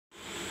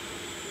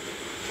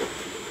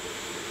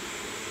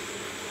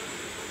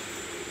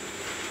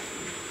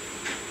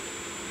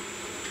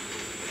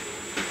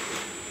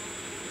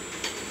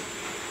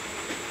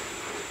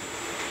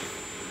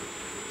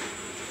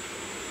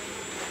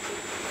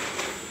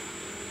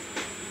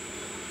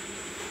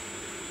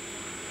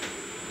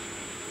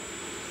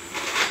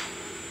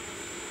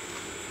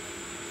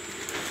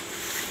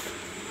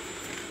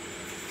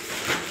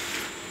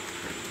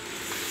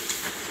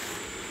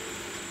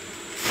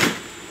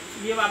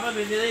वापस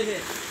भेज देना इसे,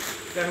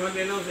 करवट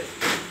लेना उसे।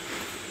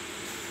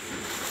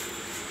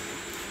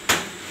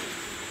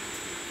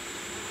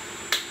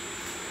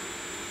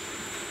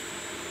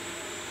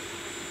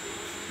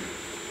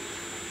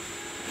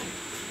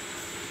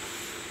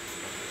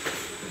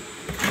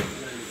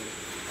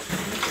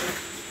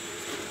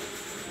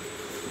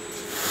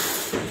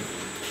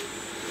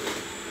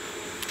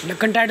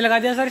 ढक्कन टाइट लगा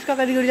दिया सर इसका,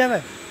 कभी गिर जावे।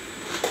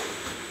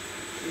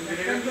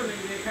 ढक्कन तो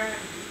नहीं देखा है,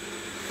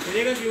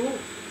 गिरेगा क्यों?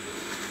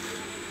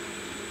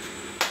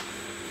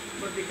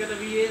 बस दिक्कत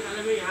अभी ये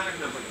साले में यहाँ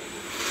रखना पड़ेगा।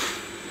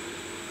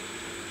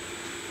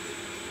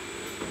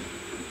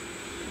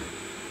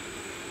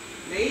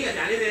 नहीं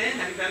जाने दे रहे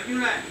हैं, डर क्यों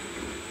रहा है?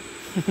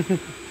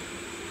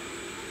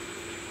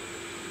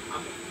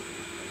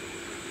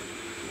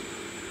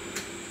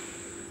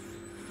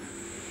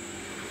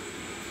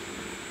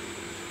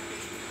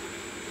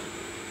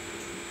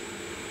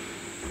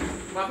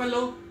 वापस लो,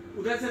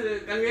 उधर से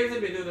कन्वेयर से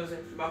भेजो, उधर से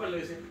वापस लो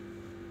इसे।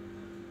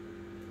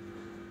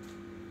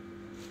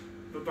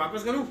 तो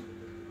वापस करूं?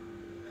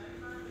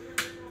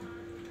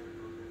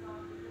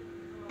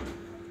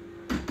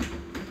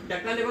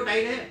 ढक्कन देखो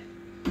टाइट है,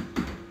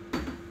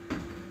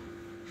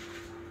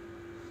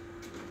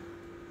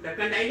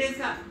 ढक्कन टाइट है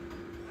इसका।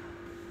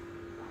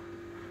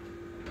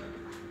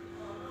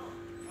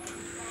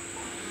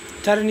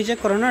 चलो नीचे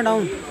करो ना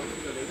डाउन।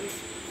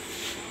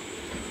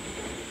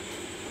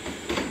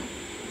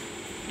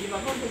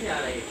 वापस कैसे आ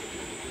रहा है?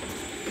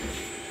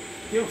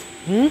 क्यों?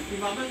 ये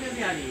वापस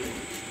कैसे आ रही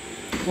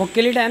है? वो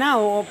क्लिट है ना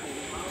वो।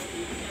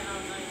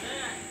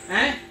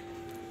 हैं?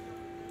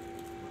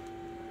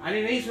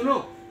 अरे नहीं सुनो,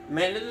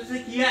 मैंने तो इसे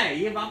किया है,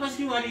 ये वापस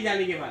क्यों आ रही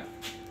जाने के बाद?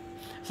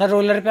 सर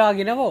रोलर पे आ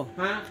गई ना वो।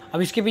 हाँ?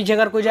 अब इसके पीछे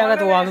अगर कोई जाएगा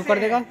तो वो आगे कर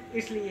देगा,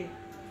 इसलिए।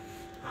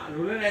 हाँ,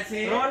 रोलर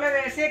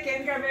ऐसे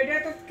केन का वेट है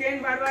तो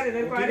केन बार बार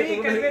इधर को आ रही है,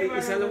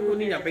 वो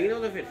नहीं जा पाएंगे ना,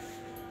 तो फिर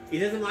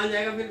इधर से माल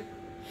जाएगा। फिर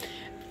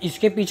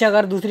इसके पीछे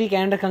अगर दूसरी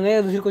कैन रखेंगे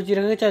या दूसरी कोई चीज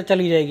रखेंगे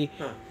चली जाएगी।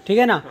 हाँ। ठीक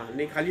है ना? हाँ,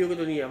 नहीं खाली होगी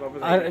तो नहीं आ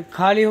वापस। और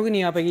खाली होगी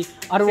नहीं आ पाएगी।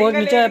 और वो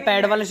नीचे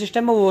पैड वाला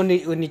सिस्टम है, वो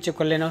नीचे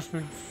कर लेना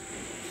उसमें।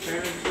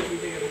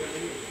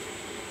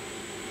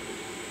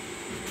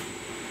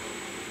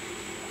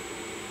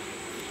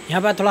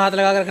 यहाँ पे थोड़ा हाथ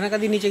लगा कर रखना,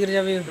 कभी नीचे गिर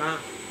जाए।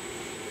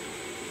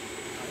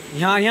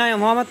 यहाँ यहाँ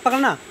वहाँ मत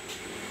पकड़ना,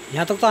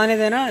 यहाँ तक तो आने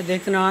देना,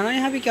 देखना आना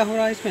यहाँ भी क्या हो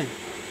रहा है इसमें।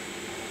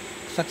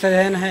 सक्सेस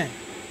है ना है।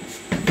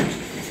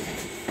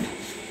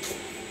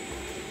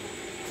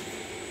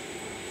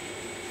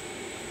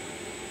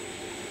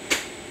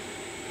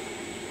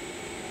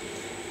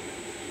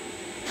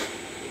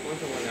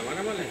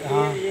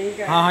 हाँ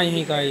हाँ हाँ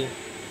यहीं का है ये।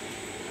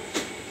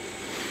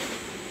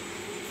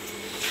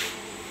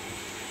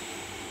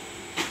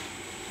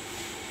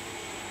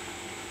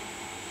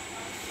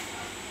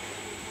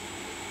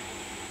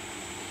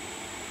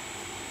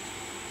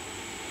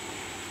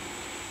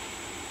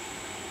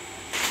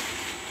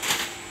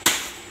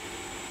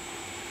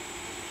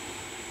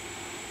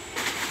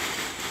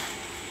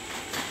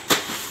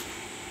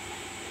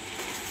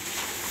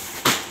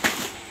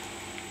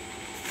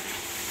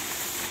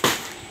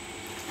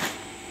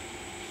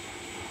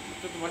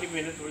 तो तुम्हारी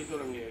मेहनत थोड़ी तो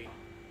रंग जाएगी।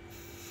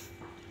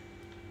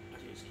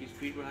 अच्छा, इसकी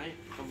स्पीड बढ़ाएं,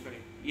 कम करें।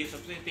 ये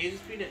सबसे तेज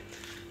स्पीड है,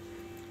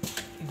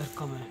 इधर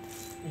कम है,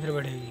 इधर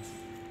बढ़ेगी।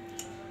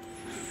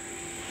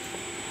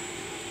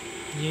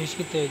 ये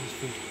इसकी तेज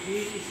स्पीड। ये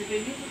इससे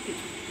तेज नहीं होती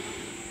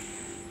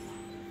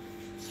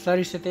सर,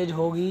 इससे तेज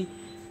होगी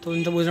तो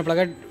इनसे पूछना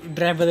पड़ेगा,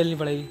 ड्राइव बदलनी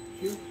पड़ेगी।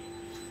 क्यों?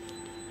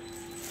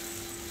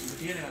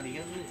 बटिया लगा दी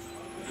क्या तुमने?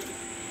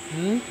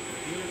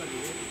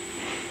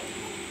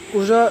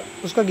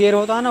 उसका गियर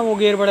होता है ना, वो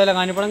गियर बड़े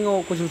लगाने पड़ेंगे,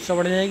 वो कुछ उससे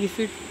बढ़ जाएगी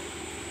स्पीड।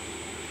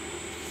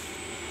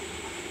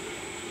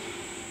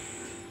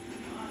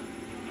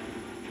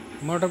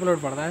 मोटर पे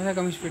लोड पड़ता है ऐसा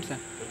कम स्पीड से।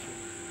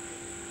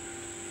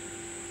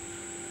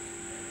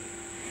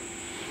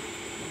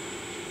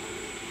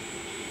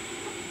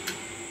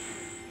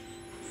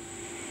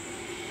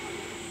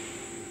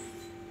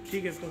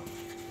 ठीक है तो